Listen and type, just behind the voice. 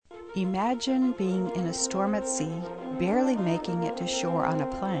Imagine being in a storm at sea, barely making it to shore on a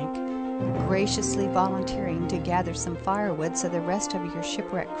plank, graciously volunteering to gather some firewood so the rest of your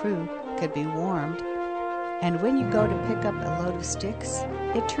shipwrecked crew could be warmed, and when you go to pick up a load of sticks,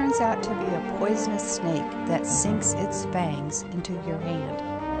 it turns out to be a poisonous snake that sinks its fangs into your hand.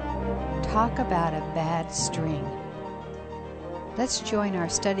 Talk about a bad string. Let's join our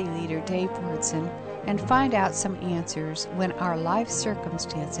study leader, Dave Wordson, and find out some answers when our life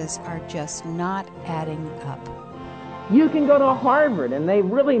circumstances are just not adding up. You can go to Harvard, and they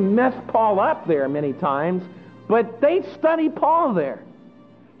really mess Paul up there many times, but they study Paul there.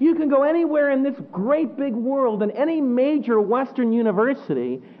 You can go anywhere in this great big world, in any major Western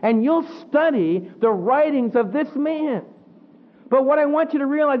university, and you'll study the writings of this man. But what I want you to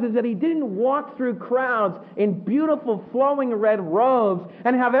realize is that he didn't walk through crowds in beautiful flowing red robes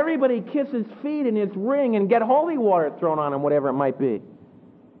and have everybody kiss his feet in his ring and get holy water thrown on him, whatever it might be.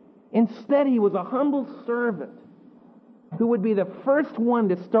 Instead, he was a humble servant who would be the first one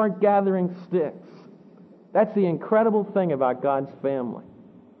to start gathering sticks. That's the incredible thing about God's family.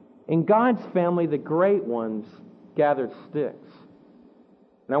 In God's family, the great ones gather sticks.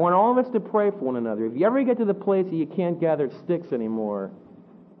 And I want all of us to pray for one another. If you ever get to the place that you can't gather sticks anymore,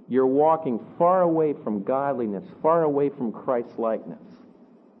 you're walking far away from godliness, far away from Christ-likeness.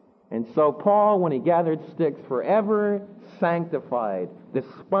 And so Paul, when he gathered sticks, forever sanctified the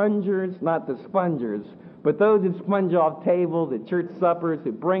spongers, not the spongers, but those who sponge off tables at church suppers,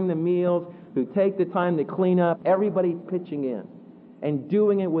 who bring the meals, who take the time to clean up, everybody pitching in and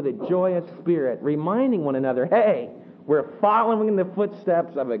doing it with a joyous spirit, reminding one another, hey, we're following in the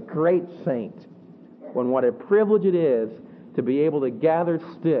footsteps of a great saint. When what a privilege it is to be able to gather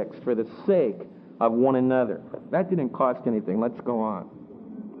sticks for the sake of one another. That didn't cost anything. Let's go on.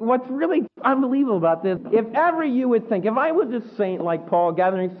 What's really unbelievable about this, if ever you would think, if I was a saint like Paul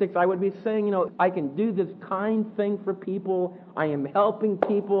gathering sticks, I would be saying, I can do this kind thing for people, I am helping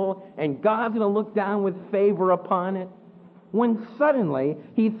people, and God's going to look down with favor upon it. When suddenly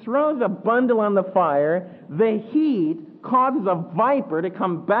he throws a bundle on the fire, the heat causes a viper to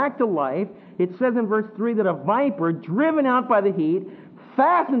come back to life. It says in verse 3 that a viper, driven out by the heat,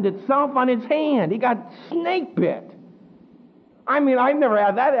 fastened itself on his hand. He got snake bit. I've never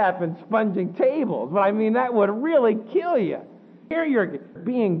had that happen sponging tables, but that would really kill you. Here you're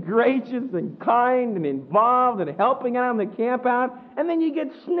being gracious and kind and involved and helping out on the camp out, and then you get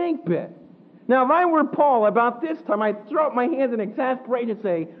snake bit. Now, if I were Paul about this time, I'd throw up my hands in exasperation and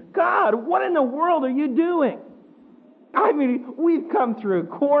say, God, what in the world are you doing? We've come through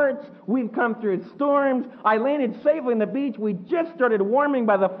courts, we've come through storms, I landed safely on the beach, we just started warming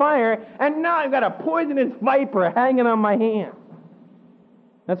by the fire, and now I've got a poisonous viper hanging on my hand.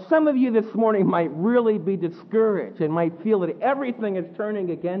 Now, some of you this morning might really be discouraged and might feel that everything is turning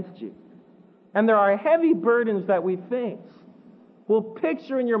against you. And there are heavy burdens that we face. Well,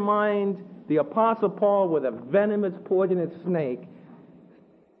 picture in your mind the Apostle Paul with a venomous, poisonous snake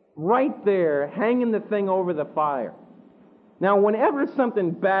right there, hanging the thing over the fire. Now, whenever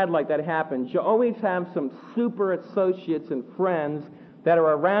something bad like that happens, you always have some super associates and friends that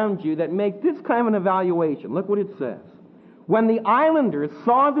are around you that make this kind of an evaluation. Look what it says. When the islanders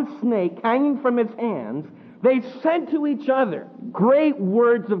saw the snake hanging from his hands, they said to each other great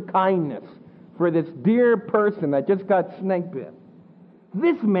words of kindness for this dear person that just got snake bit.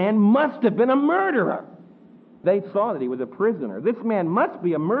 This man must have been a murderer. They saw that he was a prisoner. This man must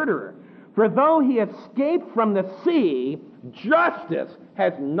be a murderer. For though he escaped from the sea, justice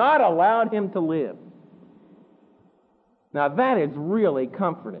has not allowed him to live. Now that is really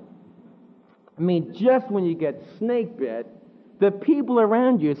comforting. Just when you get snake bit, the people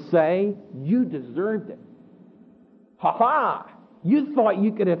around you say, you deserved it. Ha-ha! You thought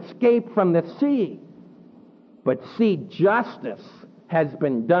you could escape from the sea. But see, justice has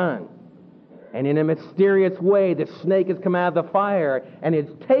been done. And in a mysterious way, the snake has come out of the fire and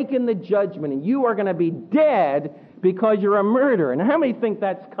it's taken the judgment, and you are going to be dead because you're a murderer. And how many think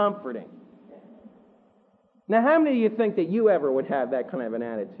that's comforting? Now, how many of you think that you ever would have that kind of an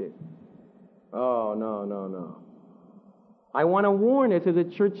attitude? Oh, no. I want to warn us as a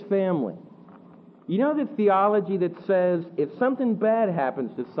church family. You know the theology that says if something bad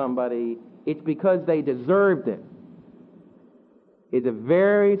happens to somebody, it's because they deserved it. Is a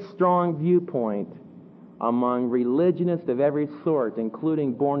very strong viewpoint among religionists of every sort,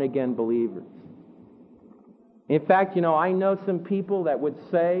 including born-again believers. In fact, I know some people that would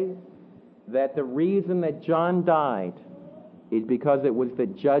say that the reason that John died is because it was the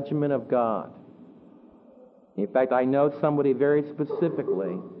judgment of God. In fact, I know somebody very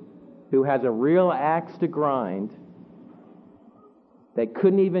specifically who has a real axe to grind that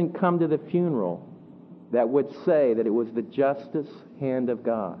couldn't even come to the funeral that would say that it was the justice hand of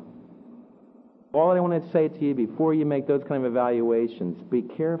God. All I want to say to you before you make those kind of evaluations, be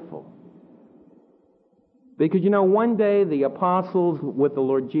careful. Because one day the apostles with the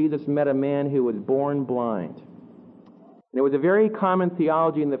Lord Jesus met a man who was born blind. And it was a very common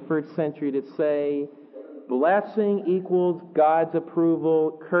theology in the first century to say, blessing equals God's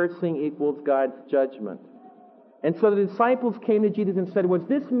approval, cursing equals God's judgment. And so the disciples came to Jesus and said, was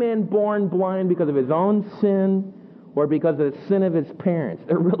this man born blind because of his own sin or because of the sin of his parents?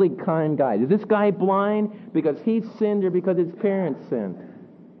 They're really kind guys. Is this guy blind because he sinned or because his parents sinned?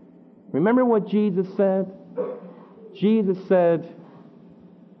 Remember what Jesus said? Jesus said,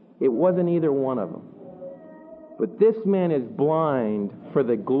 it wasn't either one of them. But this man is blind for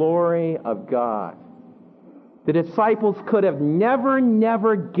the glory of God. The disciples could have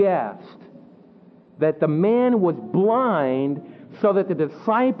never guessed that the man was blind so that the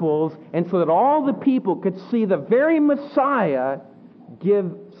disciples and so that all the people could see the very Messiah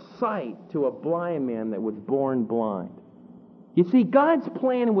give sight to a blind man that was born blind. You see, God's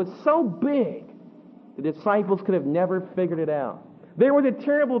plan was so big, the disciples could have never figured it out. There was a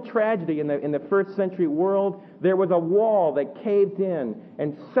terrible tragedy in the first century world. There was a wall that caved in,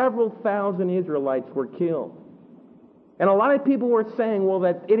 and several thousand Israelites were killed. And a lot of people were saying, well,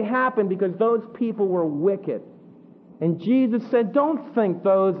 that it happened because those people were wicked. And Jesus said, don't think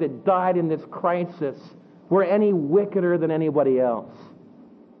those that died in this crisis were any wickeder than anybody else.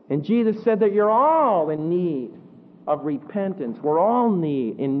 And Jesus said that you're all in need of repentance. We're all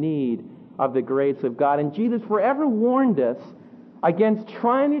in need of the grace of God. And Jesus forever warned us against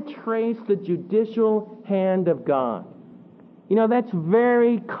trying to trace the judicial hand of God. That's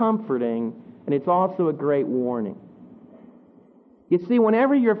very comforting, and it's also a great warning. You see,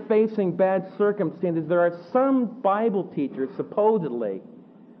 whenever you're facing bad circumstances, there are some Bible teachers, supposedly,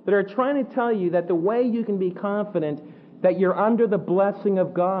 that are trying to tell you that the way you can be confident that you're under the blessing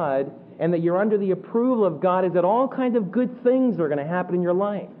of God and that you're under the approval of God is that all kinds of good things are going to happen in your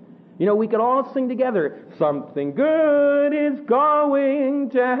life. We could all sing together, something good is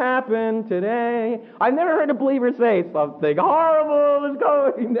going to happen today. I've never heard a believer say, something horrible is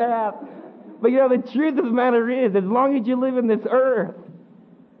going to happen. But the truth of the matter is, as long as you live in this earth,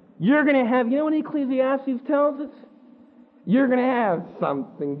 you're going to have, what Ecclesiastes tells us? You're going to have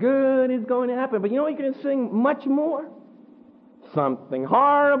something good is going to happen. But you're going to sing much more. Something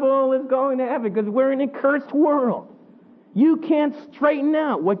horrible is going to happen because we're in a cursed world. You can't straighten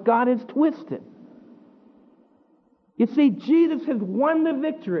out what God has twisted. You see, Jesus has won the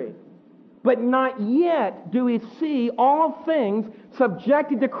victory, but not yet do we see all things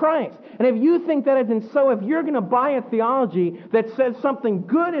subjected to Christ. And if you think that isn't so, if you're going to buy a theology that says something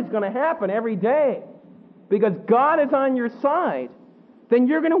good is going to happen every day because God is on your side, then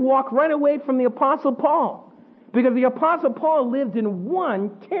you're going to walk right away from the Apostle Paul. Because the Apostle Paul lived in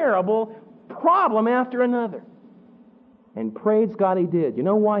one terrible problem after another. And praise God he did. You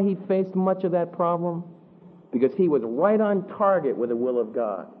know why he faced much of that problem? Because he was right on target with the will of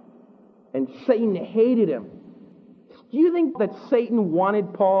God. And Satan hated him. Do you think that Satan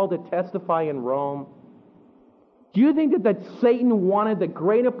wanted Paul to testify in Rome? Do you think that Satan wanted the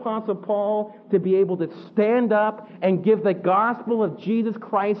great Apostle Paul to be able to stand up and give the gospel of Jesus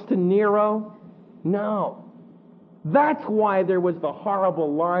Christ to Nero? No. That's why there was the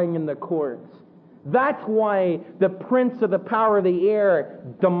horrible lying in the courts. That's why the prince of the power of the air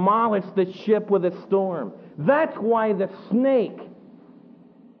demolished the ship with a storm. That's why the snake,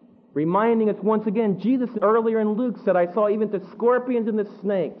 reminding us once again, Jesus earlier in Luke said, I saw even the scorpions and the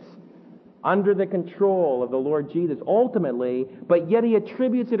snakes under the control of the Lord Jesus ultimately, but yet he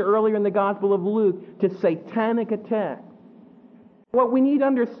attributes it earlier in the Gospel of Luke to satanic attack. What we need to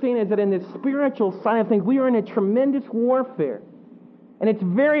understand is that in the spiritual side of things, we are in a tremendous warfare. And it's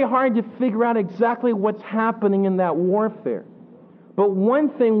very hard to figure out exactly what's happening in that warfare. But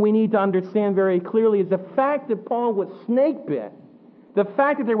one thing we need to understand very clearly is the fact that Paul was snake bit, the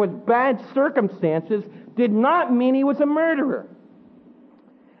fact that there was bad circumstances, did not mean he was a murderer.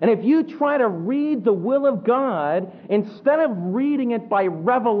 And if you try to read the will of God, instead of reading it by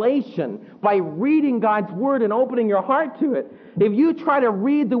revelation, by reading God's Word and opening your heart to it, if you try to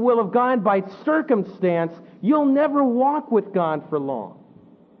read the will of God by circumstance, you'll never walk with God for long.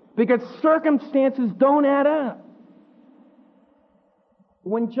 Because circumstances don't add up.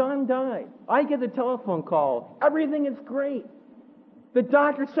 When John died, I get a telephone call. Everything is great. The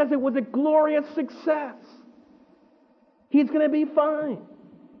doctor says it was a glorious success. He's going to be fine.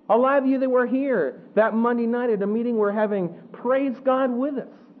 A lot of you that were here that Monday night at a meeting were having praise God with us.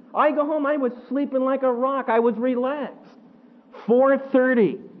 I go home, I was sleeping like a rock. I was relaxed.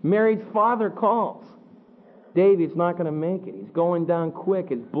 4:30, Mary's father calls. David's not going to make it. He's going down quick.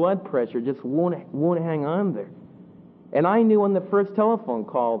 His blood pressure just won't hang on there. And I knew on the first telephone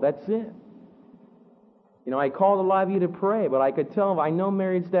call, that's it. You know, I called a lot of you to pray, but I could tell him, I know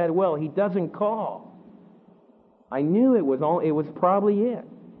Mary's dad well. He doesn't call. I knew it was probably it.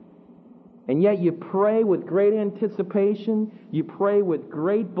 And yet you pray with great anticipation. You pray with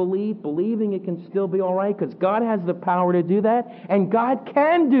great belief, believing it can still be all right, because God has the power to do that, and God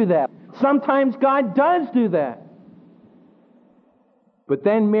can do that. Sometimes God does do that. But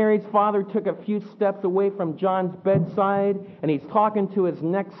then Mary's father took a few steps away from John's bedside, and he's talking to his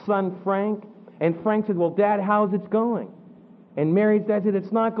next son, Frank. And Frank said, well, Dad, how's it going? And Mary's dad said,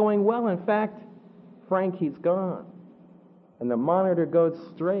 it's not going well. In fact, Frank, he's gone. And the monitor goes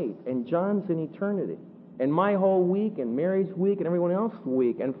straight, and John's in eternity. And my whole week, and Mary's week, and everyone else's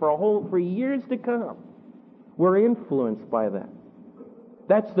week, and for years to come, we're influenced by that.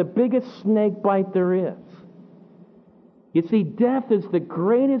 That's the biggest snake bite there is. You see, death is the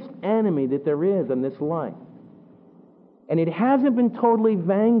greatest enemy that there is in this life. And it hasn't been totally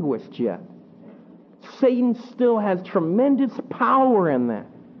vanquished yet. Satan still has tremendous power in that.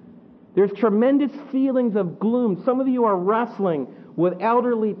 There's tremendous feelings of gloom. Some of you are wrestling with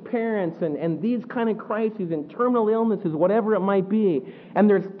elderly parents and these kind of crises and terminal illnesses, whatever it might be. And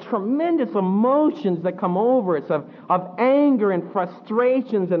there's tremendous emotions that come over us of anger and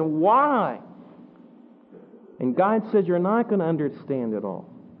frustrations and why. And God says you're not going to understand it all.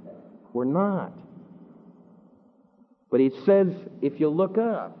 We're not. But He says if you look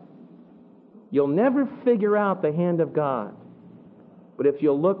up, you'll never figure out the hand of God. But if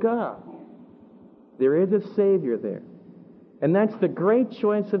you look up, there is a Savior there. And that's the great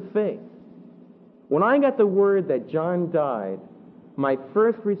choice of faith. When I got the word that John died, my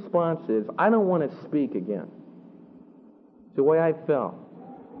first response is, I don't want to speak again. It's the way I felt.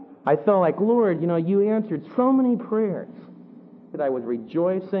 I felt like, Lord, you answered so many prayers. That I was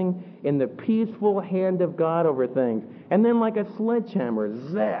rejoicing in the peaceful hand of God over things. And then like a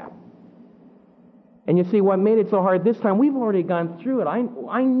sledgehammer, zap. And you see, what made it so hard this time, we've already gone through it.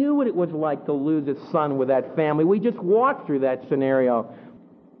 I knew what it was like to lose a son with that family. We just walked through that scenario.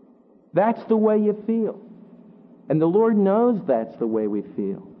 That's the way you feel. And the Lord knows that's the way we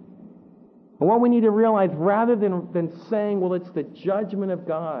feel. And what we need to realize, rather than saying, well, it's the judgment of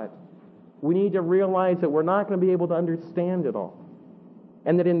God, we need to realize that we're not going to be able to understand it all.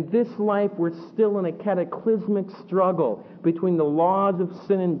 And that in this life, we're still in a cataclysmic struggle between the laws of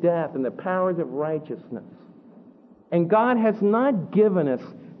sin and death and the powers of righteousness. And God has not given us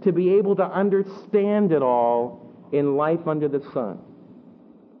to be able to understand it all in life under the sun.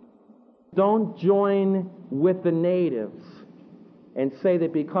 Don't join with the natives and say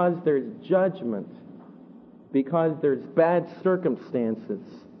that because there's judgment, because there's bad circumstances,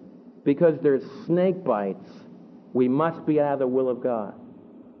 because there's snake bites, we must be out of the will of God.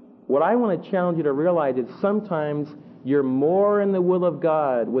 What I want to challenge you to realize is sometimes you're more in the will of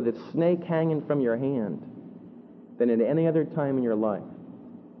God with a snake hanging from your hand than at any other time in your life.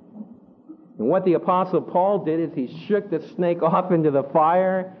 And what the Apostle Paul did is he shook the snake off into the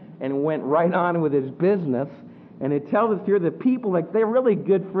fire and went right on with his business. And it tells us here the people, like they're really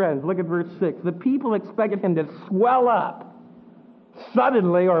good friends. Look at verse 6. The people expected him to swell up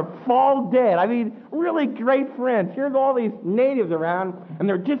suddenly or fall dead. I mean, really great friends. Here's all these natives around, and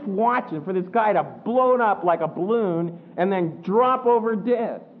they're just watching for this guy to blow up like a balloon and then drop over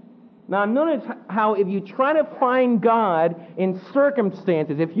dead. Now, notice how if you try to find God in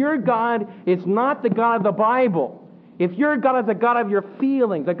circumstances, if your God is not the God of the Bible, if your God is the God of your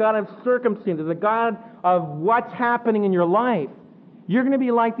feelings, the God of circumstances, the God of what's happening in your life, you're going to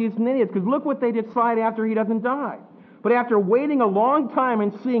be like these natives, because look what they decide after he doesn't die. But after waiting a long time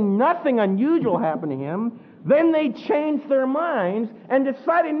and seeing nothing unusual happen to him, then they changed their minds and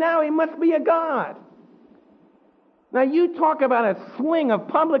decided now he must be a god. Now you talk about a swing of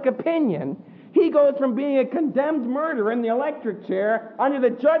public opinion. He goes from being a condemned murderer in the electric chair under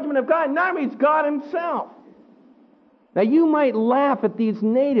the judgment of God. Now he's God himself. Now you might laugh at these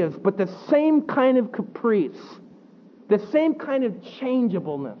natives, but the same kind of caprice, the same kind of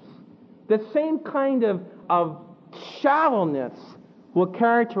changeableness, the same kind of shallowness will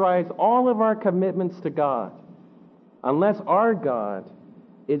characterize all of our commitments to God, unless our God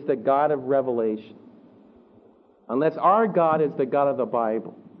is the God of revelation, unless our God is the God of the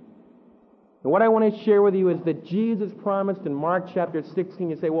Bible. And what I want to share with you is that Jesus promised in Mark chapter 16,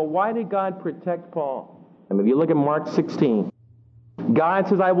 you say, well, why did God protect Paul? And if you look at Mark 16, God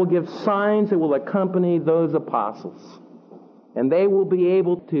says, I will give signs that will accompany those apostles, and they will be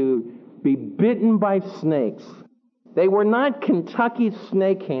able to be bitten by snakes, They were not Kentucky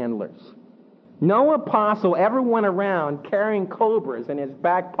snake handlers. No apostle ever went around carrying cobras in his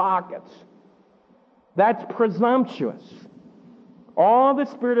back pockets. That's presumptuous. All the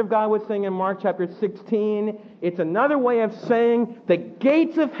Spirit of God was saying in Mark chapter 16, it's another way of saying the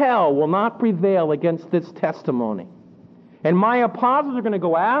gates of hell will not prevail against this testimony. And my apostles are going to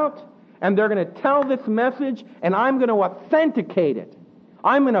go out, and they're going to tell this message, and I'm going to authenticate it.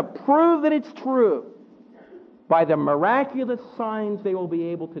 I'm going to prove that it's true by the miraculous signs they will be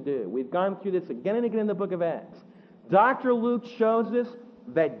able to do. We've gone through this again and again in the book of Acts. Dr. Luke shows us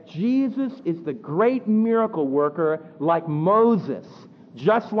that Jesus is the great miracle worker like Moses,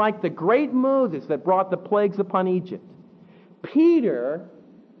 just like the great Moses that brought the plagues upon Egypt. Peter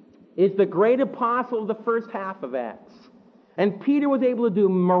is the great apostle of the first half of Acts. And Peter was able to do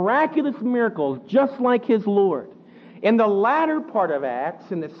miraculous miracles just like his Lord. In the latter part of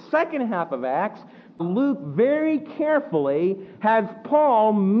Acts, in the second half of Acts, Luke very carefully has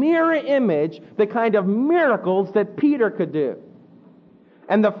Paul mirror image the kind of miracles that Peter could do.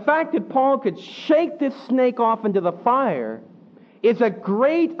 And the fact that Paul could shake this snake off into the fire is a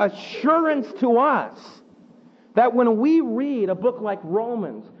great assurance to us that when we read a book like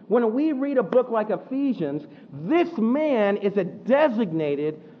Romans, when we read a book like Ephesians, this man is a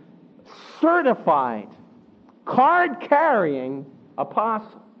designated, certified, card-carrying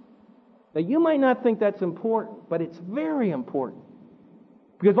apostle. Now, you might not think that's important, but it's very important.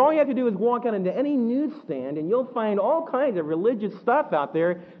 Because all you have to do is walk out into any newsstand and you'll find all kinds of religious stuff out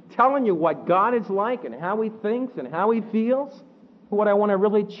there telling you what God is like and how He thinks and how He feels. What I want to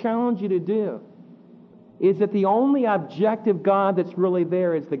really challenge you to do is that the only objective God that's really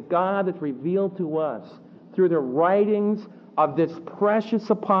there is the God that's revealed to us through the writings of this precious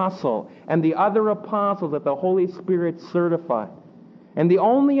apostle and the other apostles that the Holy Spirit certified. And the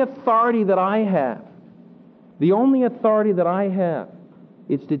only authority that I have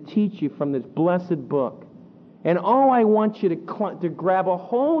is to teach you from this blessed book. And I want you to grab a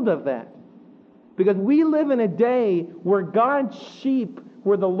hold of that. Because we live in a day where God's sheep,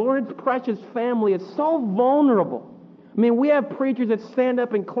 where the Lord's precious family is so vulnerable. I mean, we have preachers that stand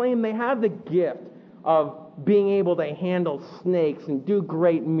up and claim they have the gift of being able to handle snakes and do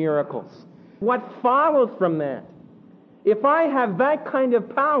great miracles. What follows from that? If I have that kind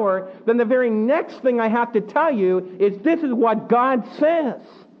of power, then the very next thing I have to tell you is this is what God says.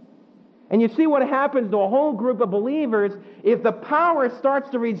 And you see what happens to a whole group of believers if the power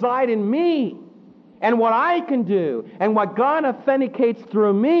starts to reside in me and what I can do and what God authenticates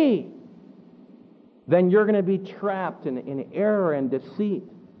through me, then you're going to be trapped in error and deceit.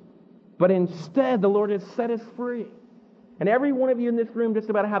 But instead, the Lord has set us free. And every one of you in this room just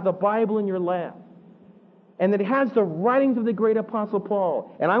about have the Bible in your lap. And it has the writings of the great Apostle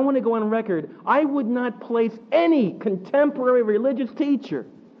Paul. And I want to go on record, I would not place any contemporary religious teacher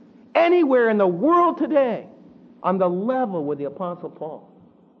anywhere in the world today on the level with the Apostle Paul.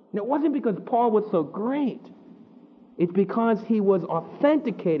 And it wasn't because Paul was so great. It's because he was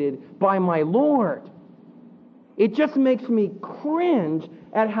authenticated by my Lord. It just makes me cringe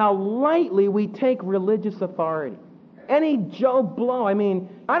at how lightly we take religious authority. Any Joe Blow, I mean,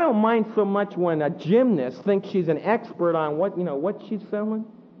 I don't mind so much when a gymnast thinks she's an expert on what she's selling.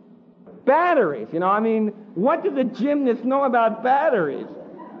 Batteries, I mean, what does a gymnast know about batteries?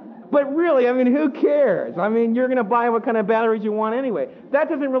 But really, I mean, who cares? I mean, you're going to buy what kind of batteries you want anyway. That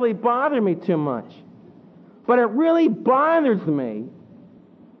doesn't really bother me too much. But it really bothers me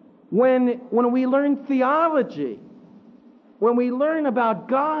when we learn theology, when we learn about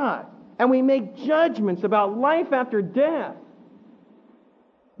God, and we make judgments about life after death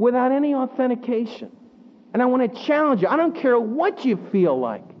without any authentication. And I want to challenge you. I don't care what you feel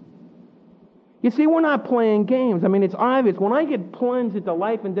like. You see, we're not playing games. I mean, it's obvious. When I get plunged into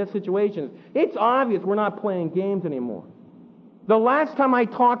life and death situations, it's obvious we're not playing games anymore. The last time I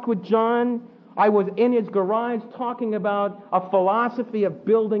talked with John, I was in his garage talking about a philosophy of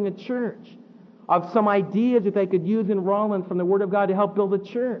building a church, of some ideas that they could use in Rollins from the Word of God to help build a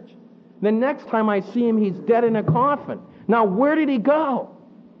church. The next time I see him, he's dead in a coffin. Now, where did he go?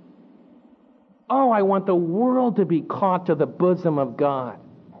 I want the world to be caught to the bosom of God.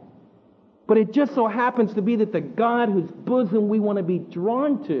 But it just so happens to be that the God whose bosom we want to be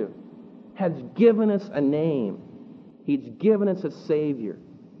drawn to has given us a name. He's given us a Savior.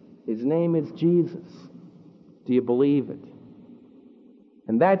 His name is Jesus. Do you believe it?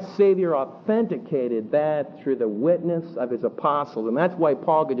 And that Savior authenticated that through the witness of His apostles. And that's why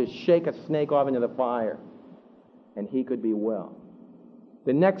Paul could just shake a snake off into the fire. And he could be well.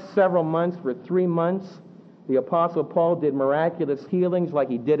 The next several months, for 3 months, the Apostle Paul did miraculous healings like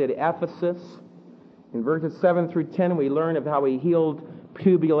he did at Ephesus. In verses 7 through 10, we learn of how he healed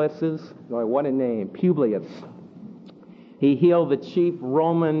Publius's, what a name, Publius. He healed the chief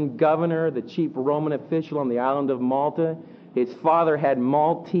Roman governor, the chief Roman official on the island of Malta. His father had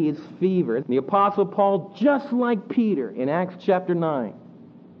Maltese fever. The Apostle Paul, just like Peter in Acts chapter 9,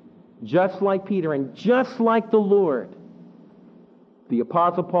 just like Peter and just like the Lord, the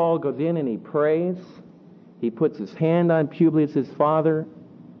Apostle Paul goes in and he prays. He puts his hand on Publius' father,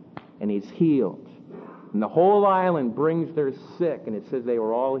 and he's healed. And the whole island brings their sick, and it says they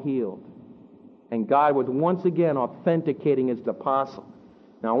were all healed. And God was once again authenticating his apostle.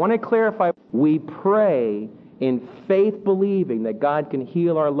 Now I want to clarify, we pray in faith believing that God can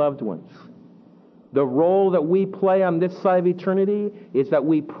heal our loved ones. The role that we play on this side of eternity is that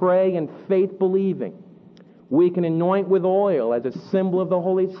we pray in faith believing. We can anoint with oil as a symbol of the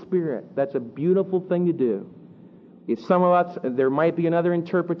Holy Spirit. That's a beautiful thing to do. If some of us, there might be another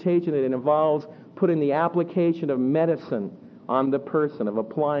interpretation that involves putting the application of medicine on the person, of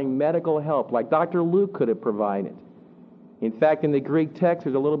applying medical help, like Dr. Luke could have provided. In fact, in the Greek text,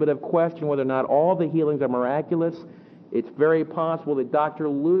 there's a little bit of question whether or not all the healings are miraculous. It's very possible that Dr.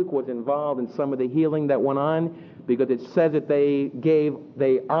 Luke was involved in some of the healing that went on, because it says that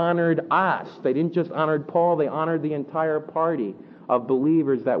they honored us. They didn't just honor Paul, they honored the entire party of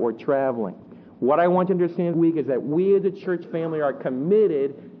believers that were traveling. What I want you to understand this week is that we as a church family are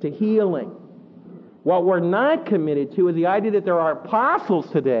committed to healing. What we're not committed to is the idea that there are apostles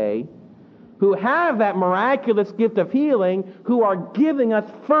today who have that miraculous gift of healing, who are giving us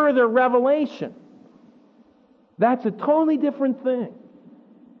further revelation. That's a totally different thing.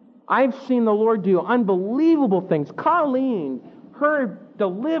 I've seen the Lord do unbelievable things. Colleen, her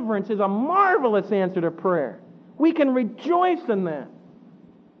deliverance is a marvelous answer to prayer. We can rejoice in that.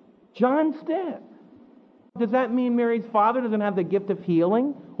 John's dead. Does that mean Mary's father doesn't have the gift of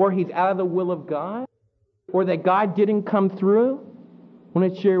healing? Or he's out of the will of God? Or that God didn't come through? I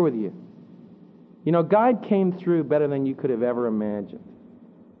want to share with you. You know, God came through better than you could have ever imagined.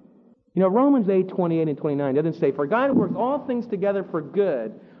 You know, Romans 8:28 and 29 doesn't say, "For God works all things together for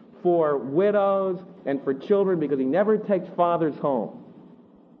good for widows and for children, because he never takes fathers home."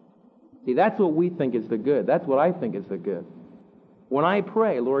 See, that's what we think is the good. That's what I think is the good. When I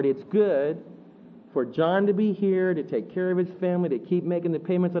pray, Lord, it's good for John to be here, to take care of his family, to keep making the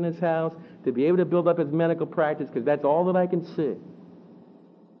payments on his house, to be able to build up his medical practice, because that's all that I can see.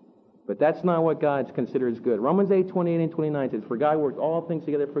 But that's not what God considers good. Romans 8:28 and 29 says, "For God works all things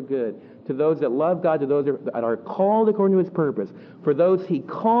together for good to those that love God, to those that are called according to his purpose. For those he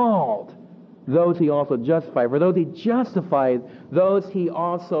called, those he also justified. For those he justified, those he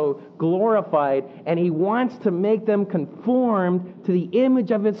also glorified." And he wants to make them conformed to the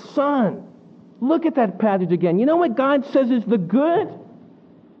image of his Son. Look at that passage again. You know what God says is the good?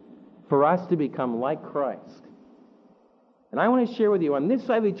 For us to become like Christ. And I want to share with you, on this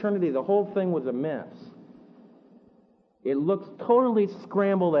side of eternity, the whole thing was a mess. It looks totally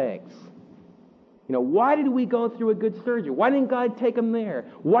scrambled eggs. You know, why did we go through a good surgery? Why didn't God take him there?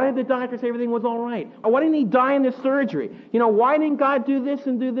 Why did the doctor say everything was all right? Why didn't he die in the surgery? You know, why didn't God do this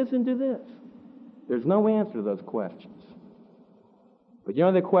and do this and do this? There's no answer to those questions. But you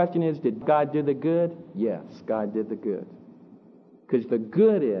know, the question is, did God do the good? Yes, God did the good. Because the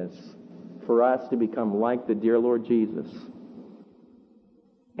good is for us to become like the dear Lord Jesus.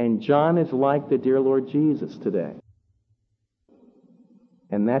 And John is like the dear Lord Jesus today.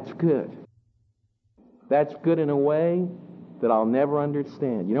 And that's good. That's good in a way that I'll never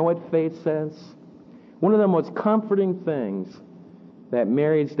understand. You know what faith says? One of the most comforting things that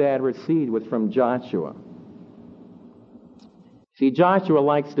Mary's dad received was from Joshua. See, Joshua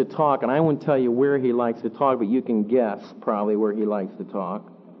likes to talk, and I won't tell you where he likes to talk, but you can guess probably where he likes to talk.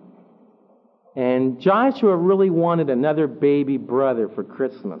 And Joshua really wanted another baby brother for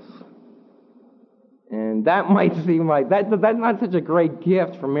Christmas. And that might seem like, that's not such a great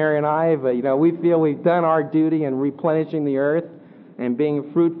gift for Mary and I, but, you know, we feel we've done our duty in replenishing the earth and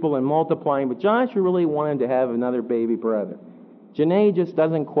being fruitful and multiplying. But Joshua really wanted to have another baby brother. Janae just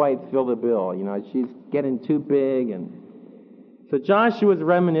doesn't quite fill the bill. You know, she's getting too big. And so Joshua was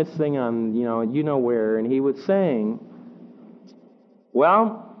reminiscing on, you know where, and he was saying,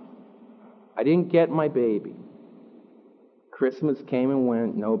 well, I didn't get my baby. Christmas came and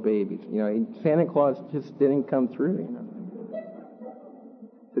went, no babies. You know, Santa Claus just didn't come through, you know.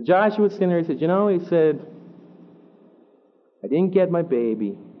 So Joshua was sitting there, he said, he said, I didn't get my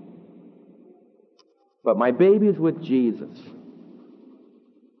baby, but my baby is with Jesus.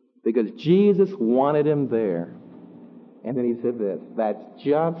 Because Jesus wanted him there. And then he said this, that's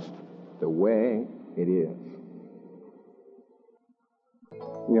just the way it is.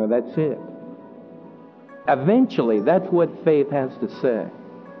 You know, that's it. Eventually, that's what faith has to say.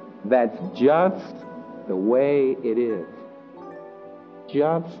 That's just the way it is.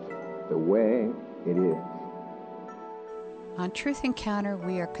 Just the way it is. On Truth Encounter,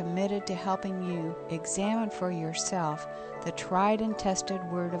 we are committed to helping you examine for yourself the tried and tested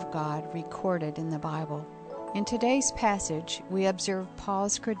Word of God recorded in the Bible. In today's passage, we observe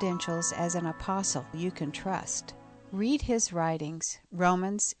Paul's credentials as an apostle you can trust. Read his writings,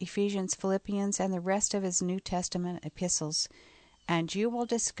 Romans, Ephesians, Philippians, and the rest of his New Testament epistles, and you will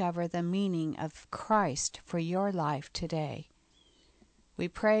discover the meaning of Christ for your life today. We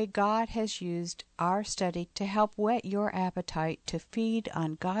pray God has used our study to help whet your appetite to feed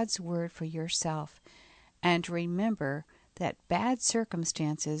on God's Word for yourself, and remember that bad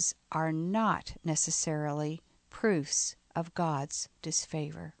circumstances are not necessarily proofs of God's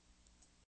disfavor.